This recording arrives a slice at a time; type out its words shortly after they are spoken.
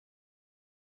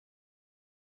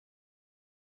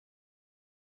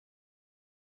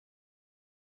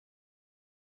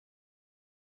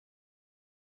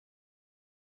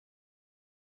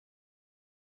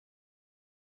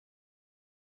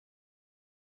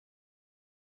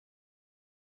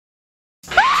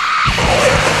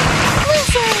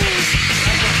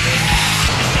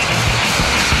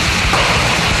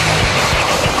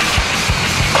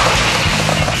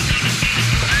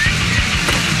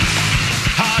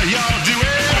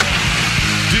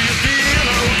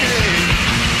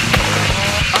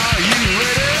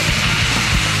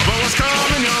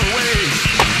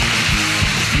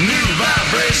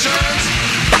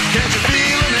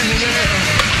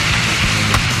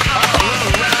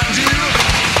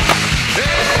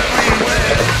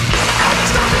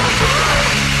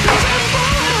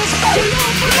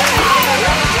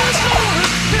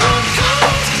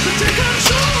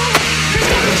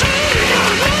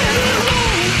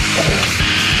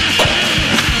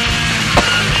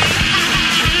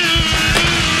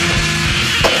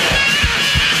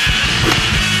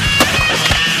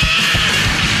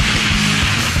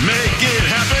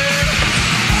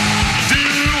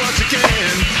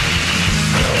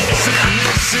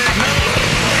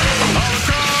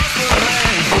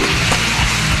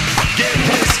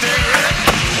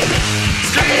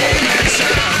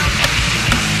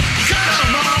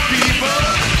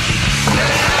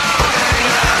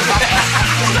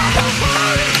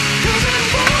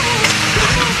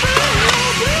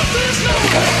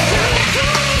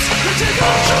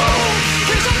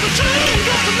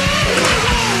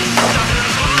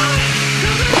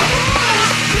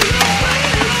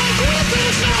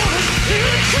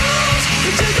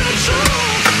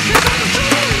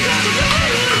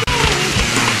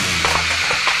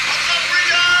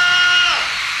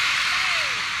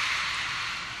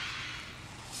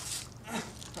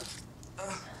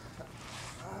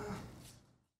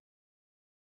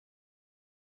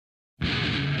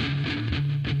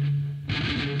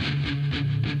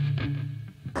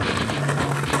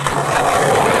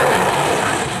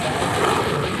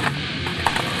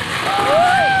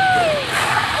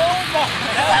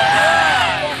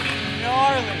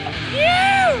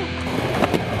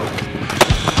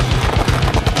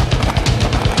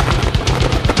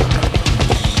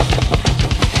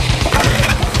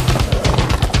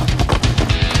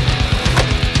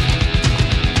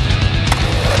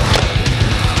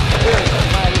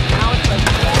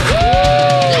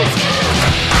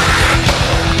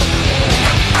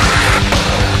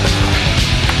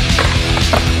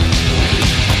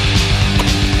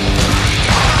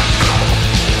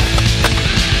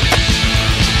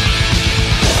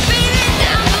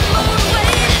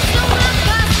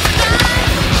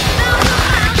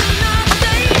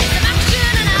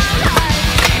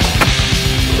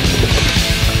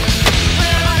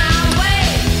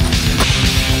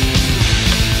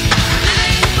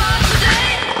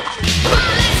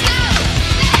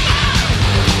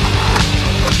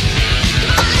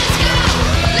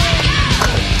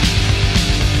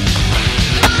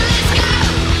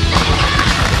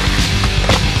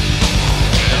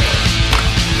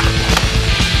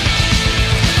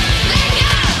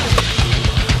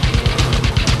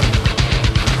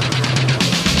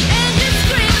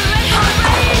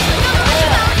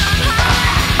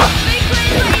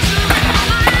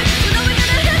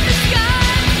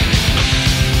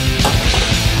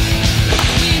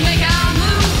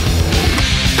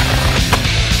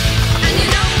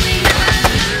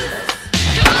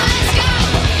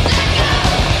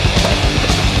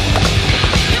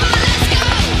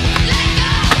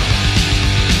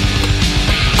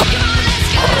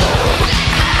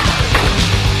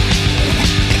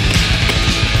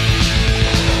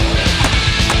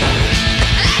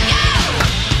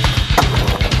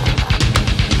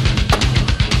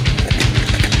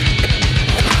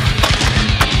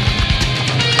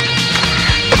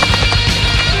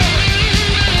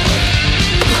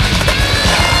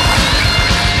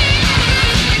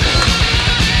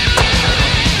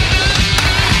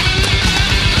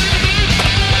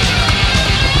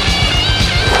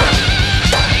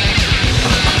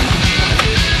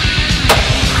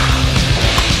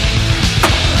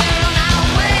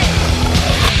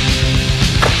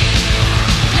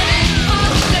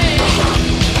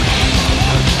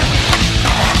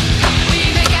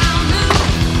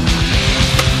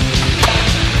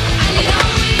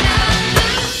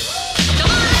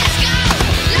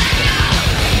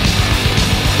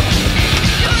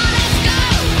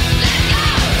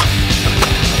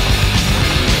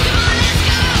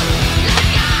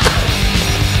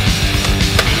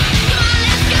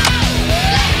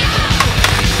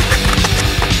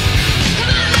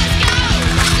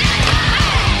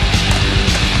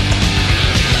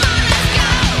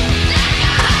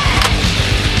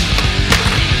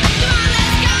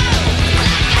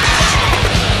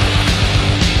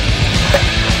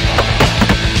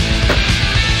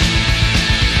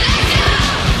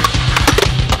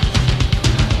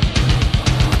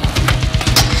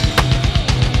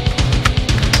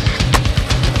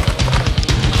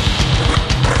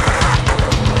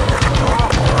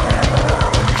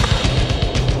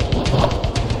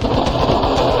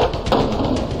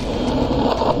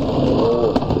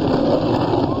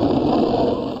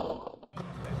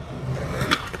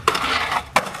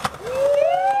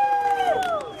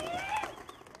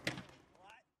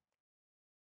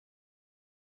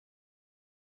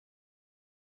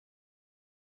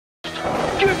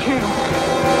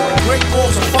Great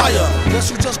balls of fire.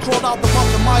 Guess you just crawled out the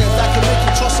Muppet Mire that can make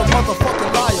you trust a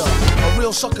motherfucking liar. A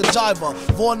real sucker jiver.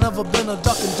 Vaughn never been a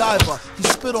duck and diver. He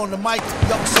spit on the mic,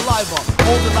 yuck saliva.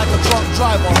 Hold it like a drunk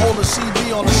driver. Hold a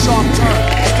CB on a sharp turn.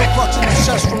 Still clutching the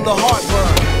chest from the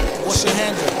heartburn. What's your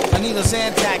handle? I need a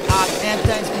Zantac hot. And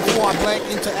thanks before I blank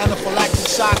into anaphylactic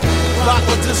shock. Rock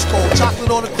a disco,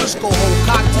 chocolate on a Crisco hole.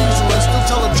 Cock diesel and still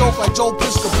tell a joke like Joe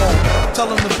Piscopo. Tell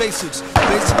them the basics,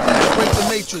 basically break the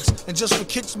matrix, and just for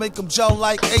kicks make them gel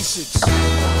like Asics.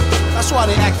 That's why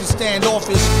they acting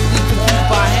standoffish, eat the beef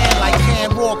by hand like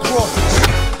canned raw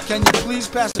crawfish. Can you please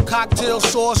pass the cocktail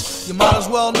sauce? You might as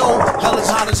well know, hell is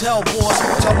hot as hell,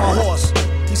 boss. Tell my horse.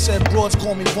 He said broads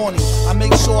call me Boney. I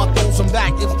make sure I throws them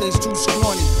back if they's too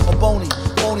scrawny or bony.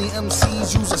 Phony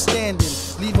MCs use a standing,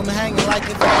 leave him hanging like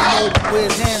if I know where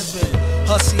his hands been.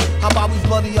 Hussy, how about we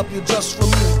bloody up your just for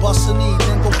me? Bust a knee,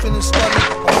 then go finish study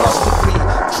a plus degree.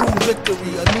 True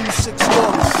victory, a new sick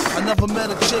story. I never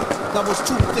met a chick that was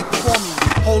too thick for me.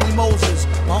 Holy Moses,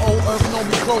 my old earth know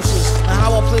me closest. And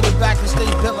how I played it back and stay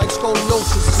bent like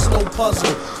scoliosis. It's no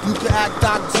puzzle. You can act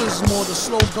Doc Dismal. The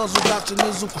slow guzzle got your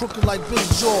nizzle crooked like Big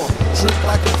Jaw. Drink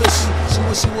like a fishy, she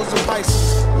wish she was a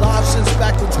Pisces. Live since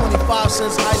back to 25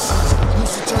 cents Isis.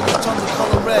 Used to turn your tongue to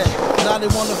color red. Now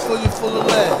they wanna fill you full of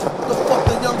lead. The fuck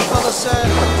the young fella said?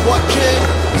 What kid?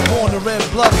 He's born to red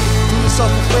blooded. Do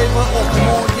yourself a favor or come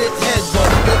on get head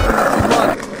buddy. Open if you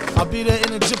run. I'll be there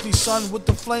in a jiffy, son, with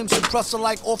the flame suppressor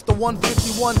like off the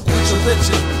 151. Quit your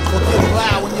bitchin', or get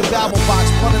loud in your babble box.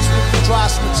 Punish with the dry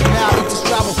snitch and now eat the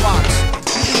Scrabble fox.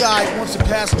 You be alright once it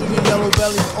passed through your yellow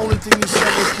belly. Only thing you said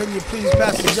was, can you please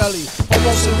pass the jelly?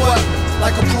 Almost in what?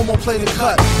 Like a promo play to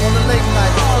cut on a late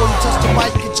night. Before you touch the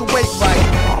mic, get your weight right.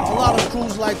 A lot of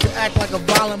crews like to act like a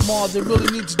violent mob. They really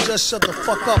need to just shut the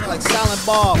fuck up like Silent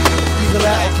Bob. Either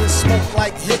that or get smoked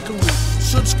like hickory.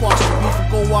 Should squash the beef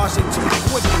and go wash their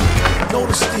teeth quickly.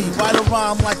 Notice Steve, write a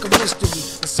rhyme like a mystery.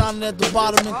 And sign it at the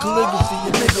bottom in calligraphy,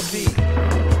 your nigga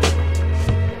be.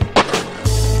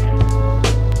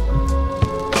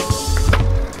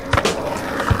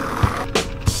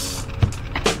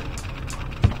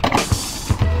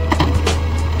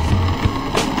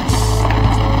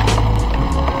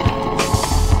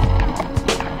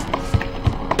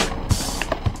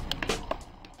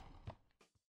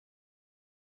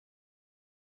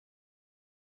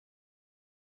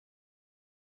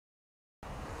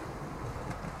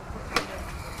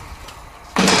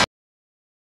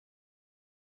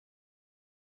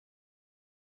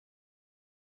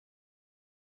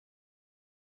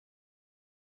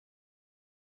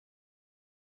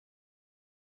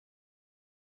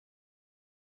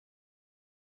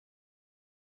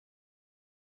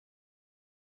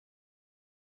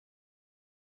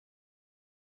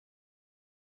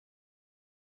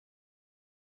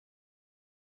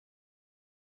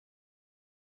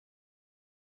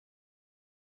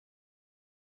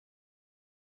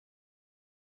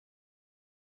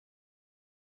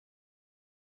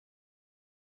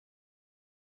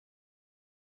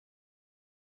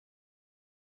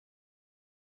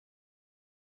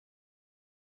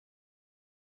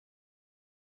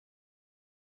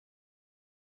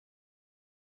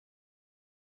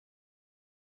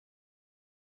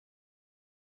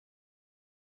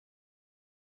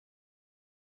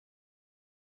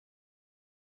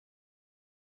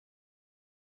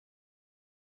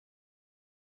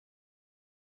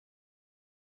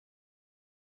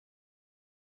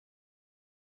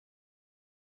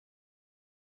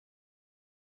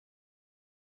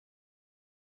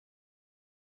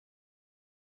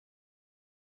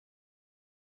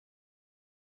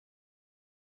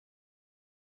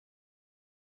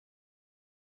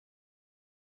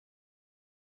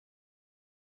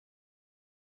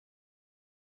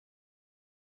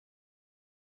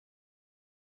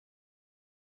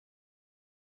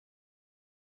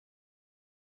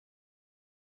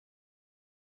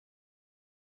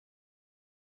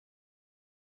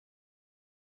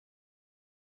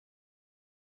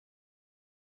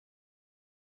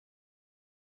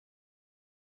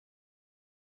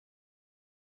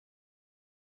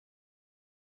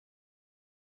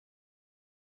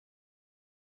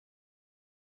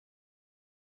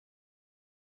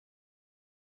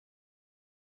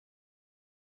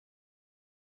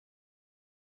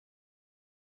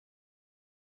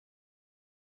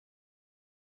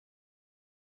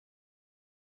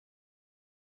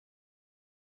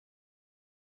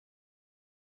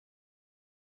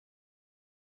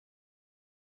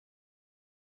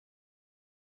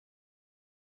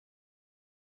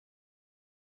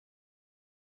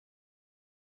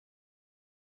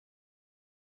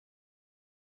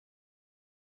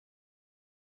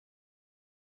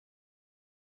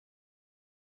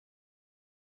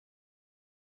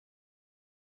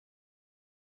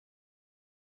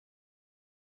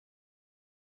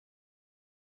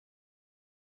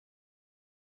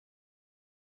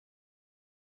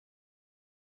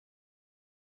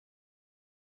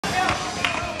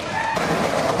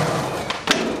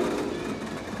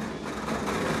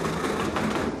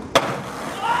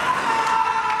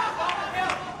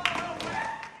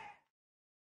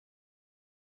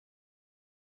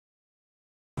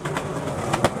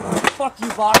 Fuck you,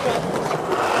 Baka.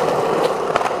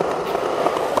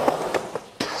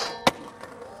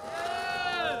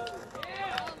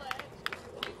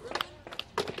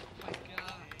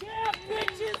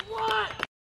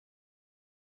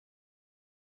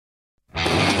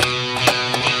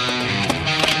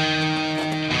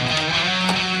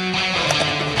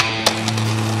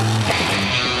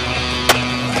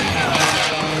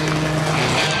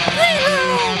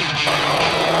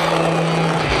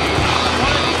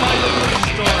 One final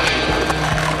story.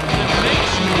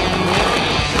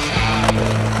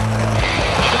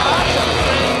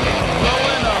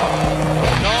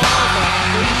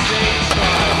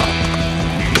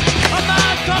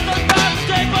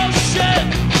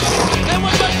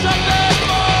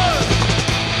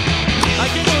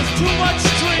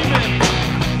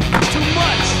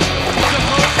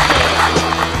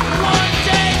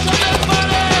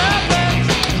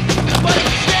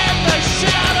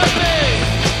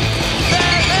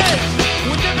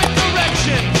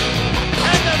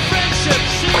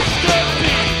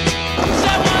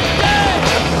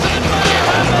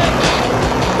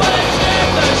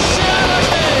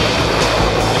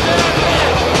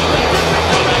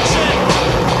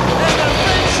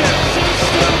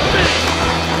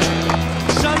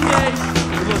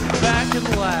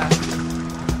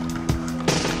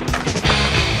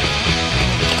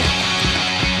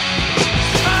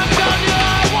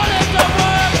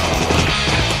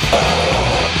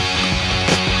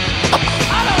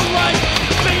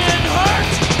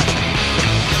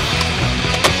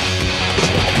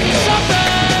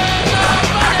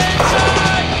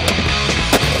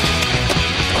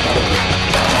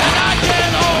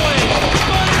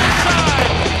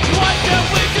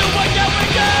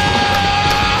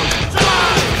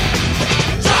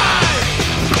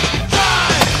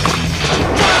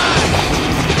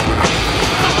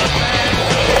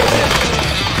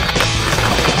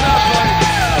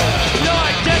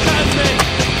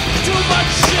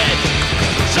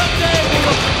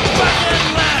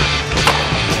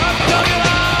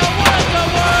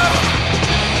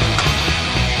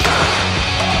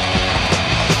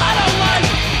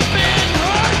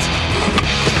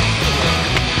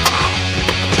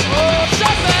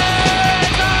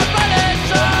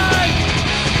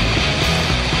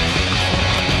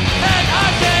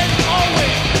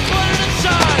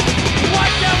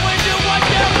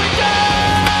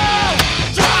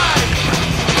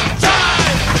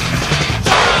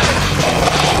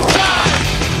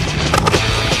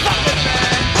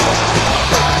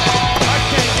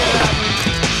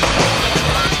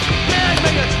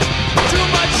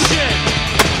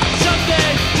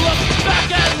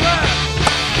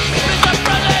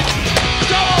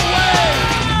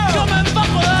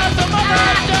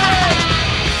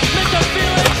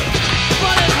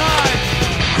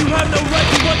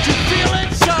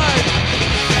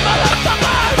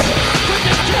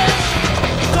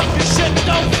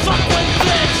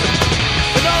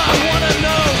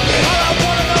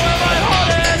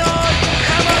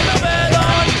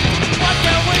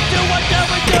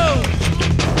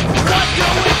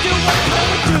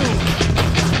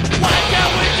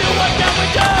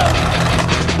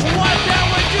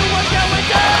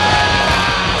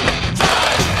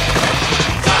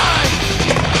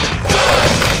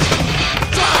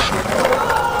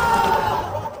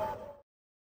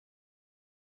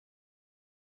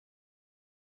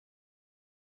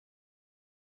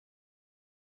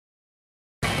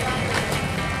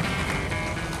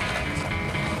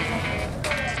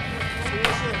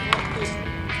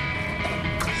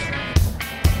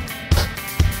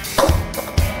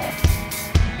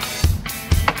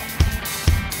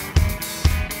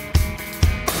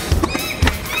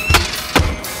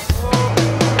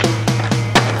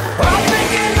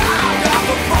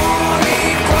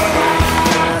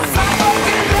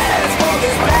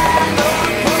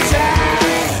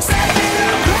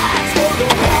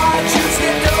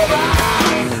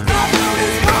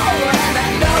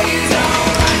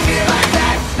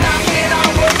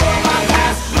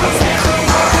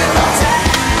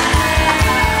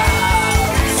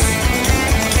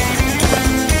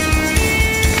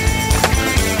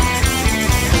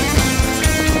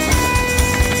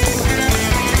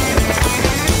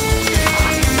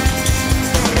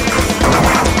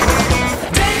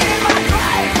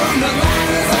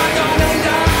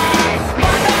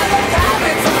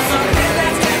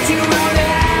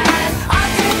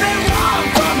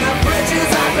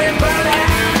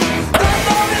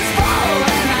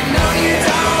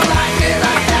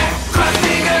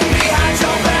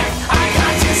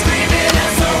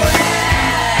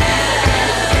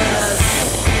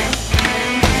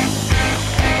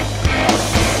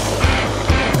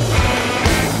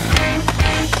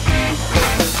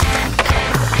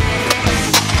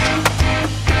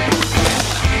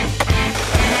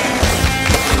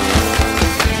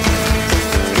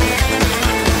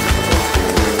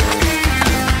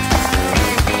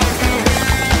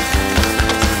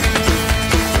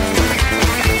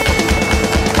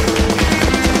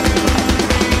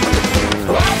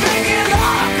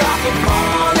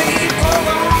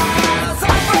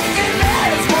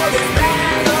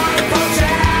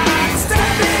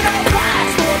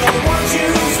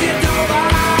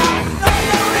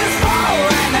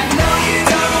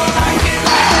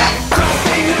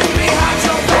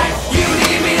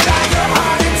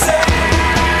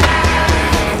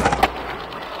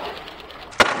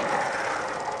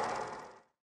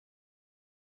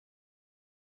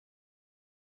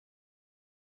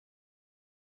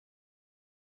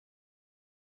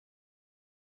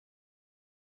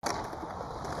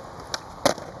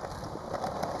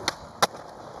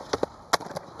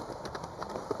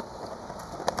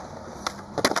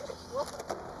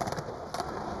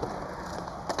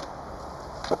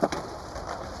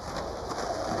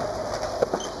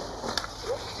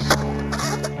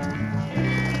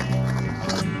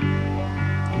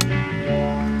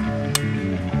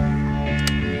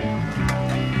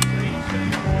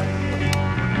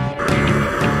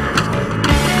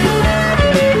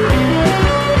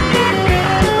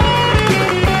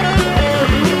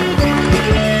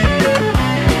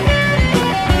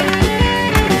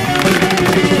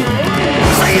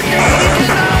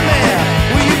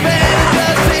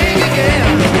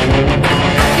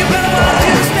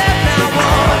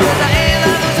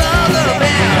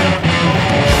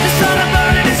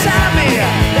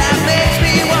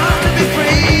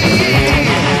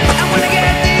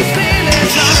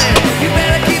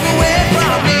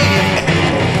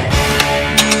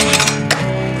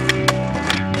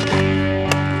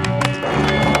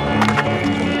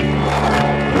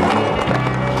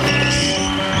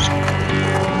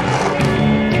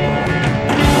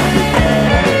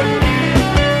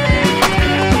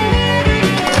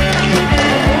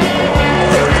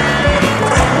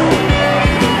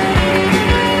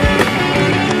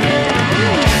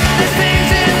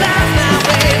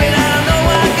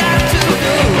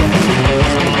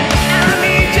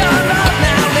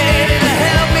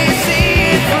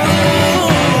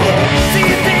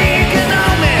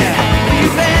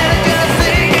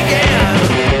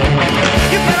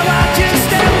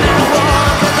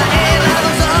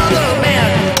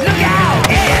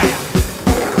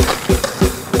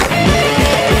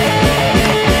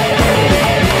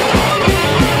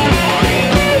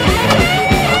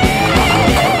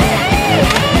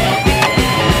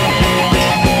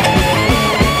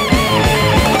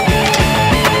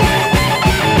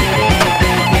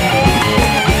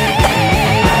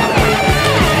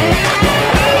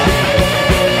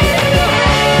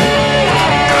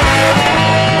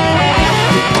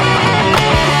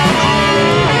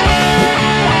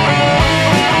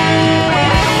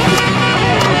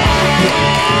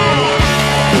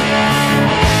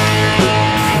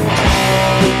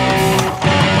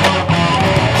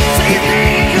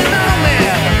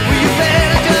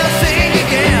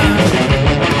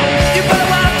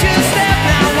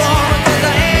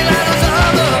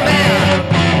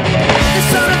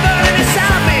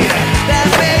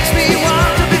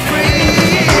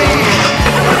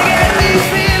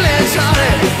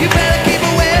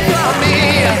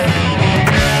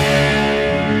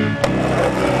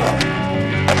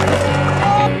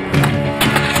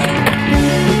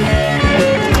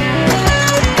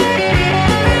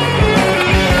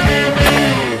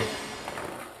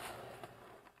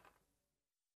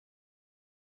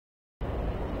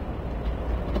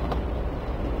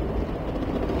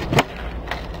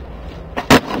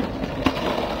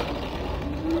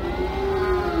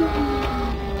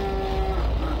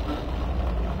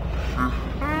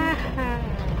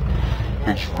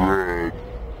 It's red.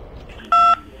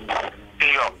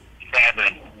 Beagle,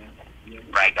 Anthony,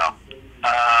 Ragdoll.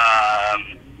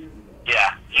 Yeah,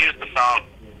 use the song.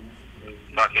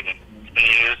 Fucking, it's been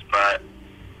used, but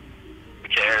who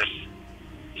cares?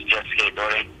 It's just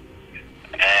skateboarding.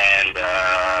 And,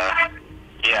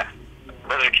 yeah,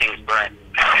 Brother King's burnt.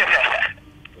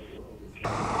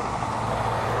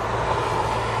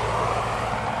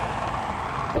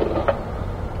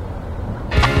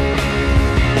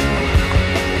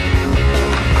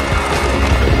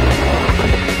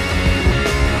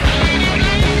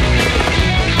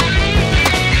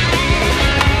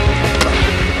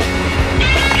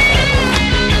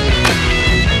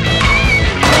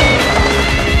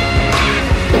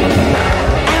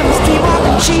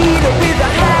 Cheetah with a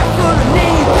hat full of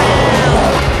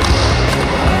napalm.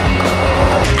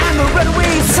 I'm a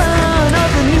runaway son of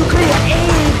the nuclear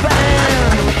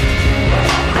A-bomb.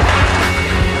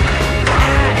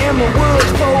 I am a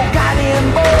world's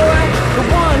forgotten boy, the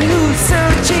one who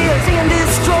searches and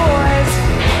destroys.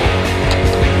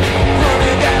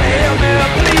 Honey, gotta help me,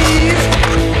 please.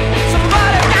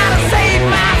 Somebody gotta save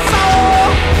my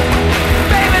soul.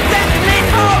 Baby, detonate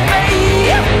for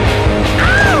me.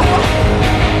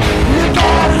 Look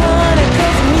out, honey,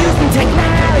 'cause I'm using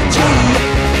technology.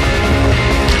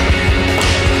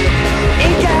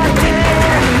 Ain't got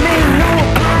time to make no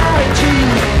apology.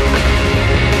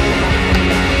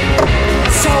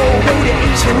 So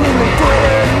radiation in the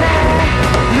dead of night,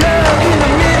 love in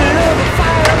the middle of a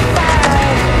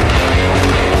firefight.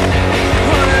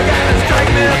 Honey, gotta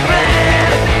strike me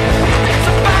blind.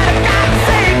 Somebody gotta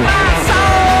save my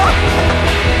soul.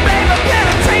 Baby,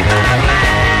 penetrate my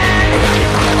mind.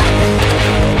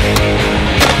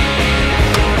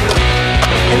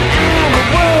 And I'm the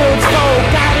world's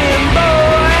forgotten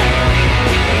boy,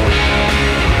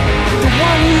 the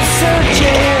one who's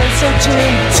searching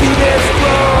searching to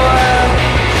destroy.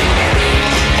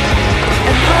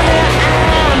 And honey,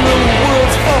 I'm the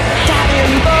world's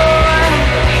forgotten boy,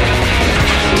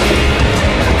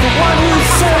 the one who's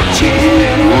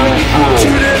searching to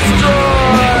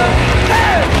destroy.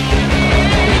 Hey!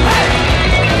 Hey!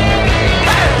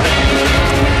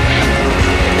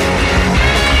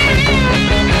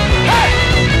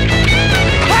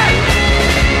 Hey!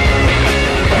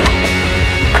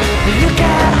 Look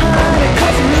out, honey,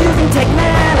 'cause I'm using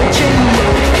technology.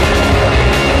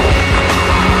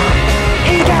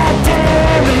 Ain't got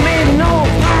time to make no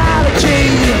apology.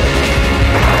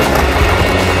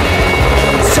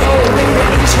 So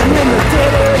radiation in the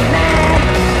dead of night,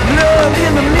 love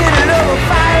in the middle of a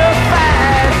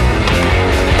firefight.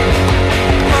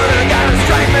 Honey, gotta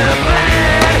strike me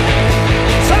blind.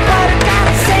 Somebody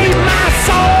gotta save my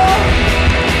soul.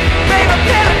 Baby,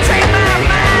 penetrate my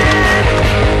mind.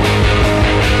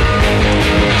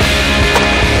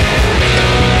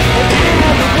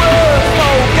 And the world's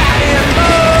forgotten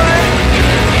boy,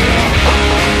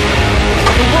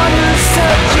 the one who's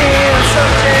searching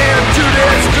to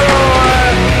destroy.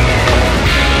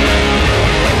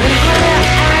 And honey,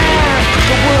 I'm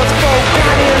the world's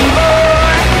forgotten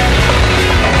boy,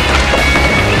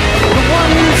 the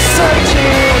one who's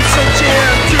searching to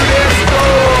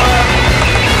destroy.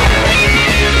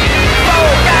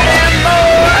 Forgotten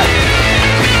boy,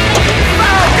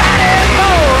 forgotten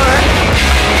boy,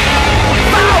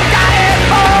 forgotten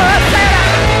boy, said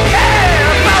I, yeah,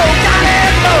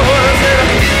 forgotten boy, said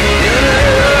I.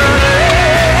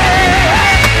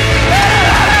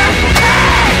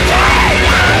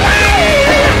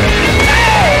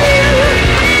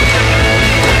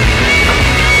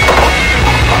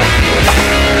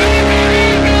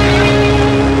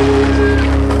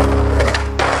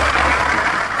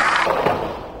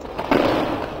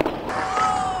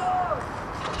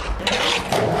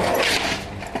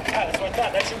 That's what I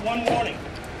thought. That's your one warning.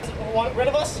 Want rid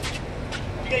of us?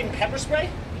 You got even pepper spray?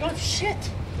 You don't have shit.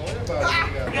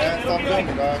 Stop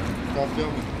filming, dog. Stop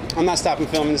filming. I'm not stopping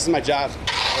filming. This is my job.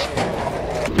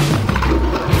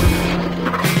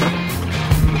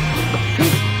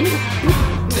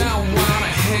 Don't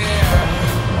wanna hear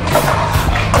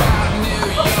about New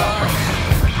York.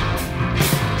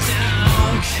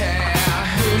 Don't care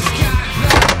who's got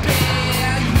the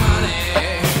big money.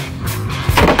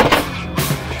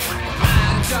 I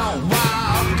don't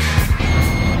walk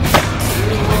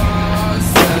towards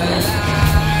the light.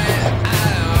 I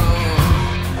don't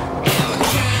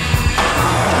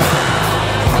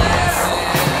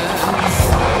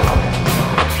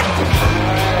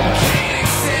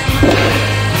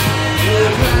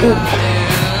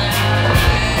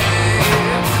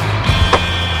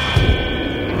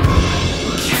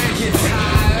can't get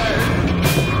tired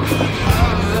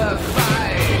of the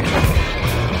fight.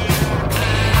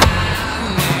 I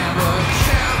never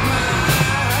count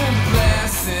my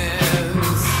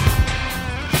blessings.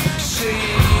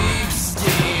 Sheepskin,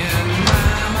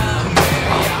 mama,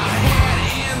 bury your head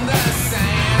in the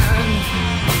sand.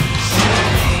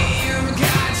 Shame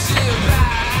got you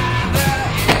by the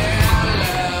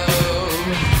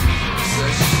earlobe. So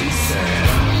she said,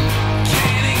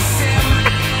 can't accept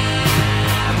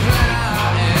my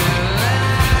blood and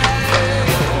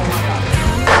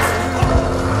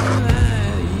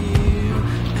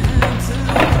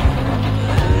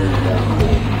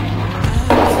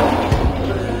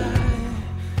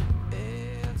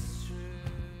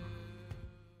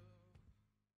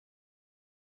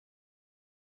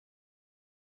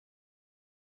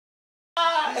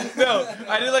No,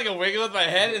 I did like a wiggle with my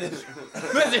head and then just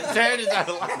turned and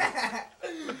started laughing.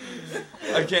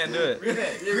 I can't do it.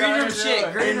 Green room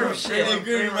shit. Green room shit.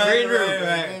 Green room.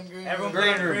 Everyone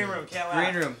green room. Green room. Can't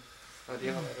laugh. Green room.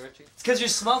 It's because you're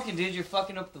smoking, dude. You're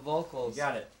fucking up the vocals.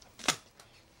 Got it.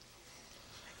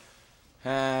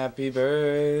 Happy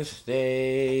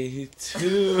birthday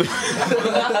to.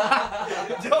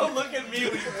 Don't look at me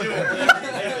when you do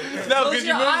it. No, Close because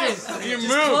your eyes. you Just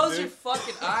move. close Dude. your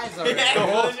fucking eyes already. The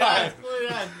whole time.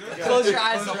 Close your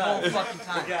eyes the whole fucking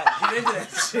time. Get into that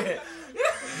shit.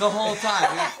 The whole time.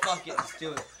 Dude. Fuck it. Let's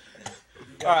do it.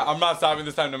 Alright, I'm not stopping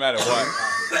this time no matter what.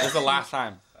 This is the last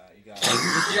time. You got it.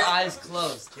 With your eyes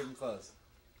closed. Keep them closed.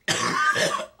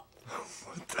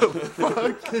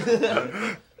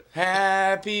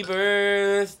 Happy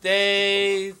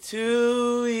birthday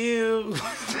to you.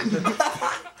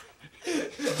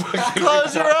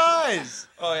 Close your eyes.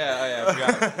 Oh yeah, I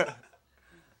forgot.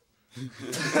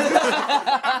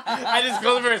 I just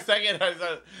closed it for a second. I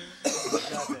started...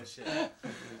 Got that shit.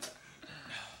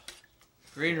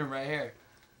 Green room right here.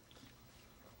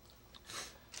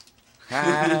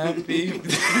 Happy.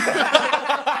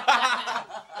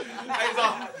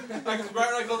 I can right when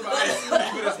I close my eyes, he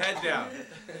put his head down.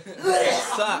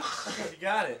 Stop. You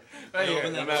got it. Right here,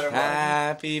 no matter what.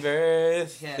 Happy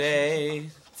birthday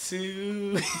to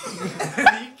you. got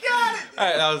it.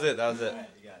 Alright, that was it. That was it. You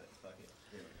got it. Fuck it.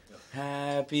 Here, go.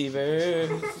 Happy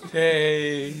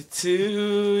birthday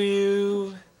to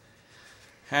you.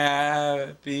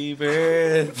 Happy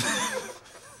birthday.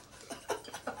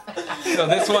 So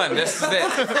this one, this is it.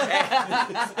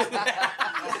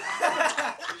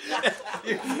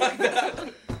 You fucked up.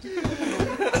 Do it!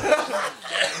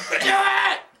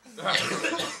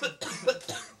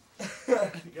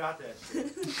 You got that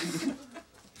shit.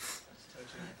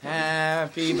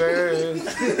 Happy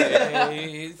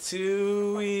birthday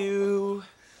to you.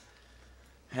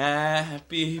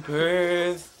 Happy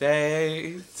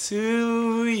birthday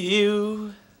to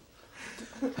you.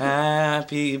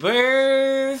 Happy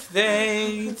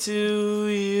birthday to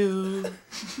you.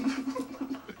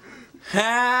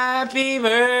 Happy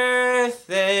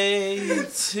birthday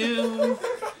to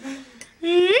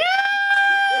you.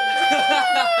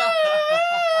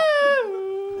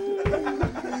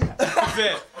 That's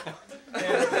it.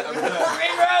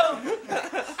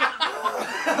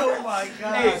 Oh my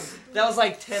god. Hey, that was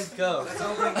like 10th go. That's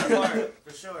opening the part,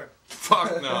 for sure.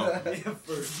 Fuck no.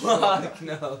 Fuck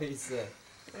no, he said.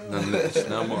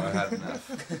 No more, I had enough.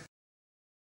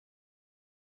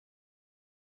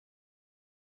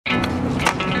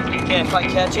 Okay, if I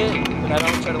catch it, but I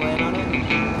don't try to land on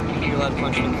it, you're allowed to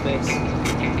punch me in the face.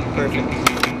 Perfect.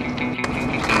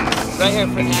 Right here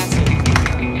for acid.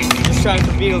 Just trying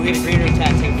for Beetle, get a greener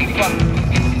tattoo. Fuck.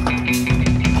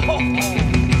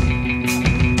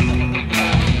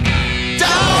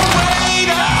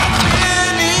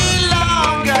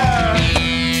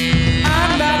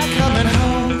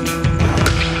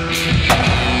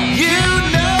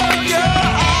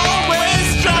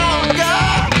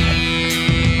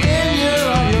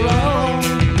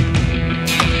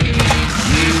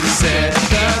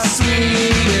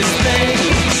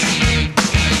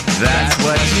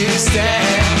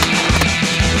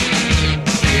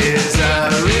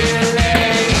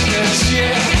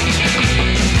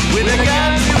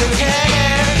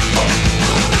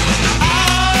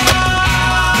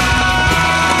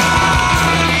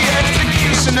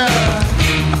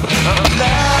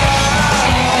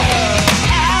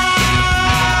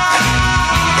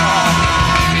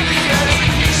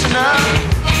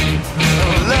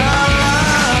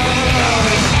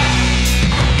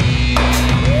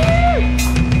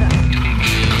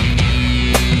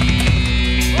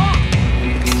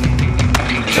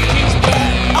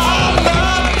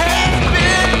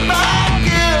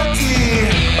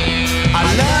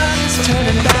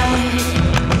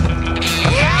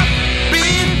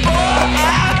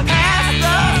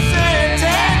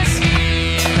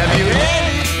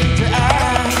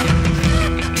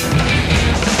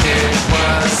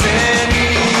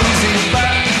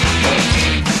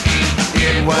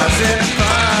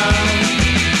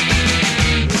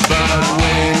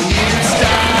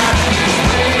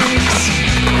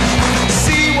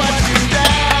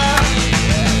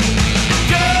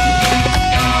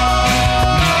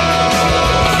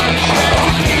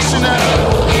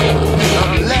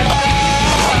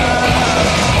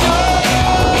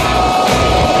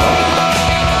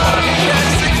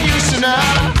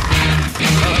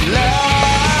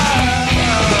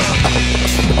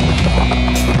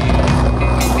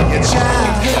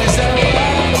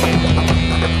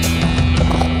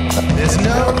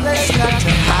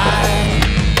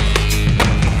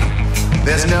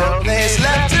 There's no place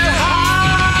left to hide.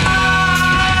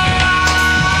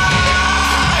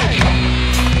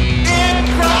 It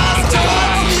crossed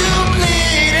towards you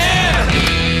bleeding,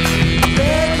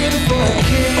 begging for a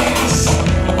kiss.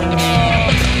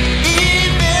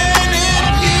 Even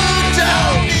if you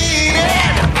don't need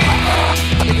it,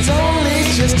 it's only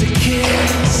just a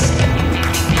kiss.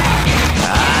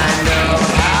 I know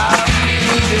how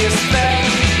this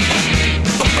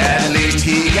felt. At least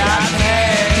he got paid.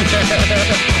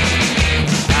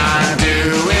 I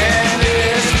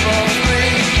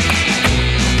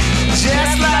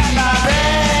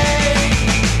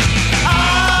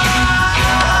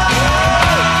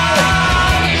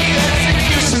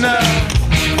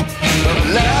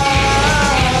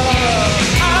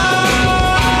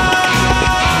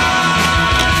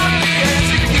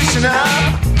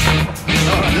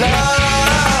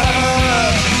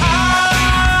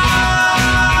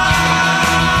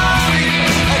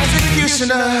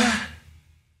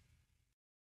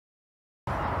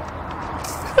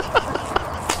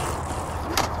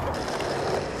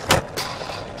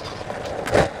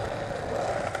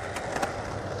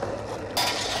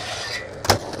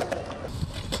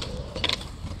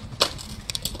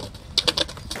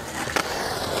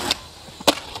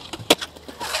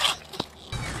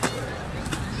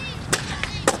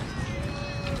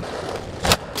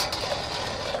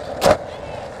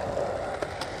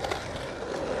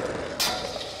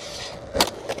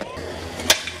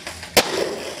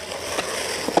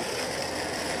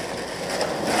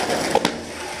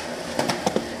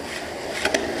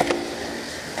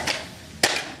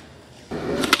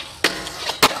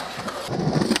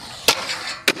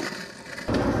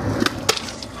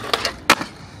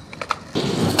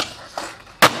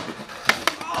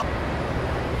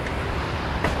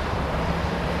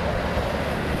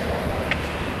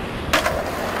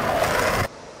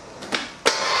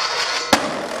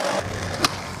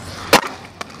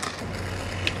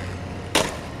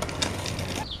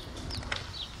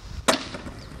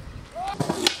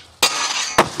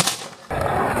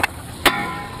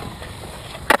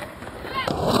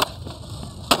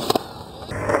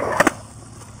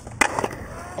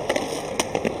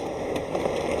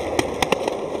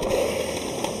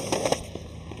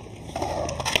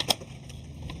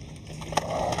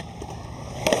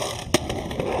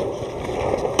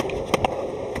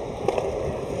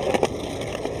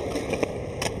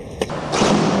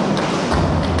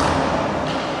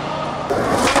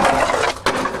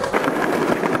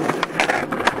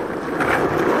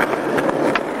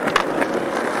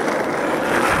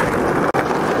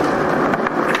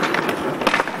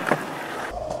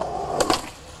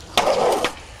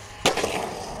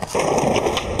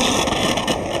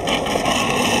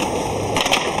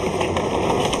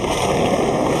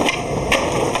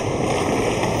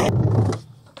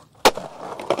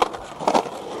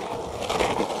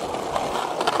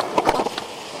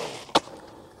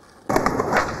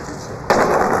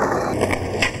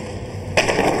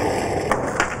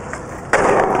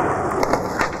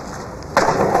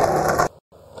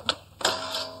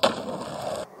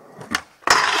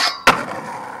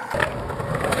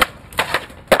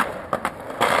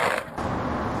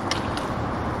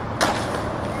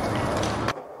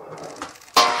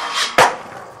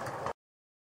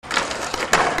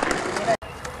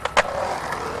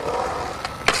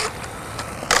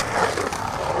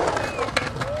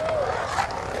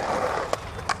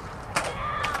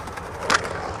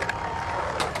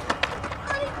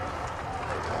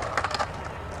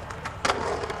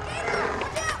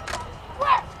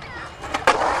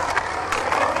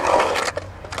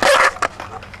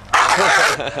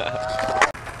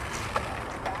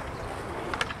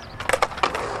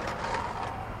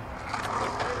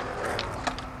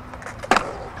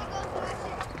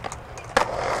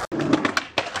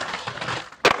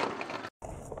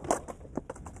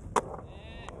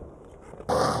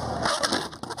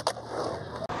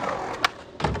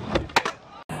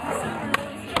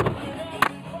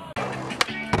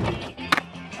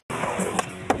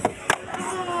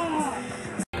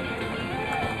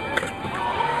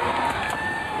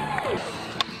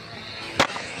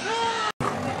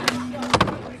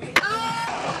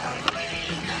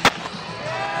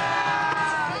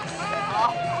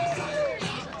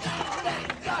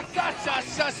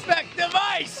Suspect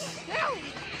device!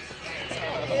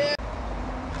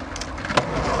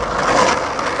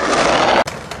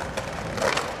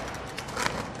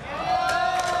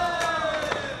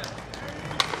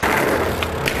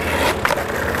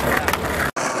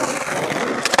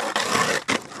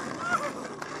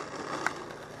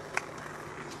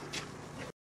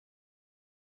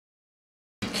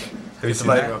 Have you seen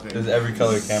that? There's every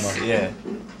color camo. Yeah.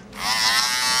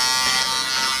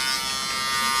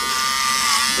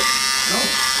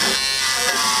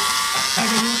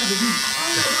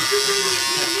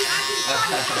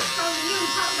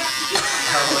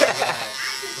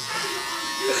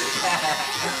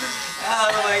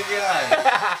 Oh my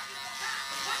god.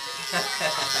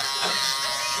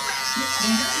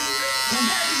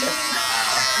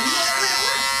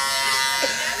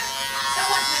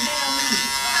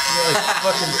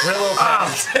 Fucking Brillo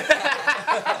pants. Is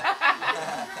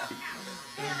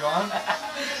it gone?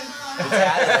 It's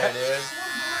out of there, dude.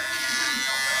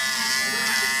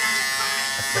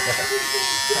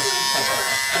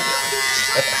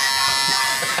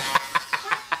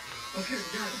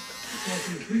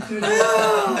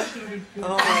 Oh my god.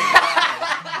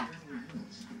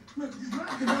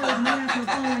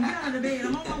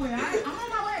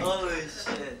 Holy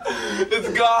shit. It's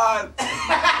gone!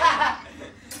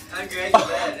 I'm great at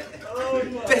that.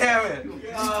 Damn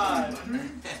it! God.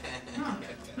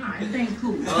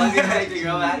 Well, I didn't make the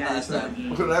girl back last time.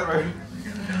 Whatever.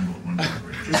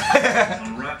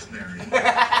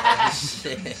 Dude,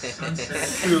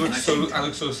 I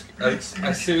look so, I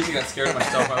seriously got scared of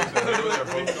myself. I was literally they're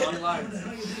both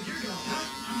going.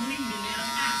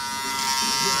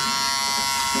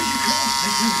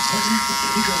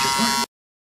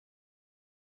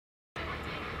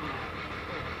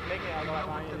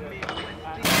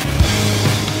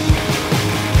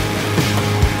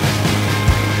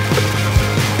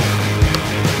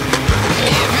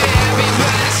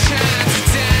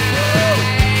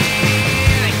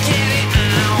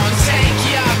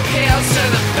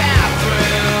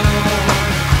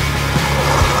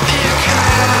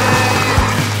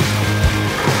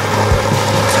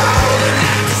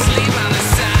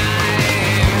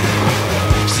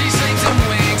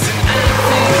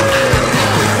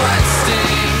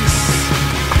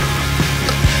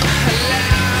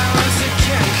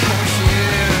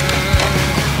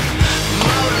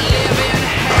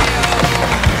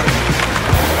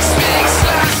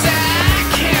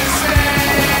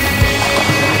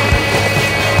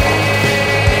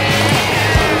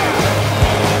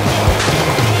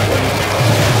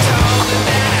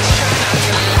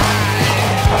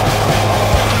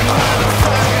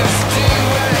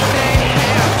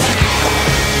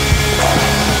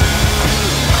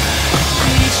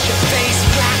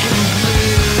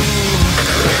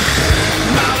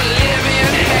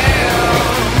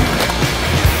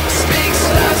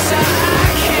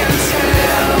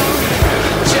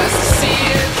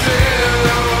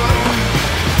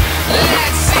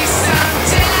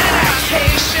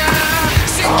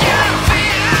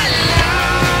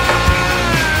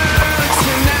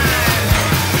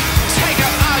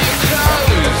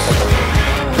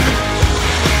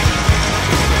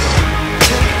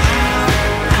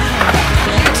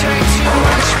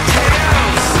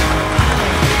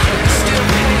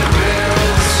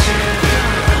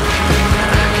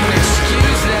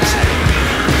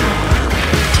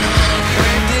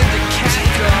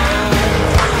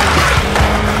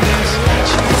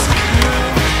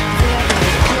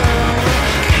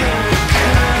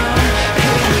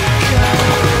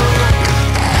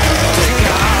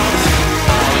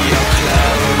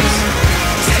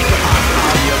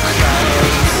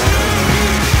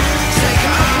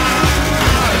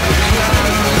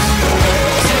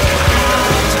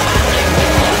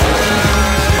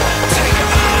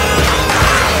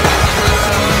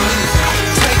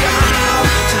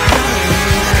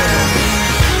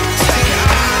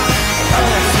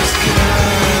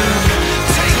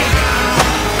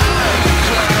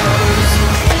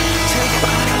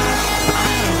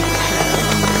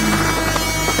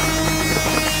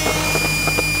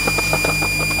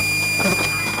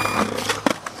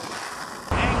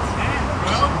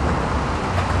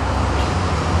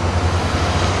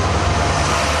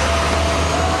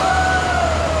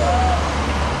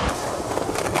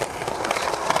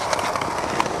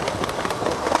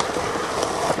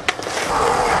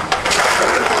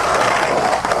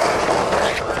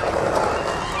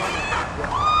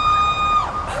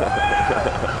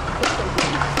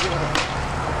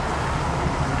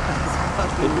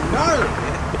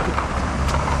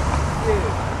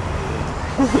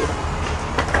 No!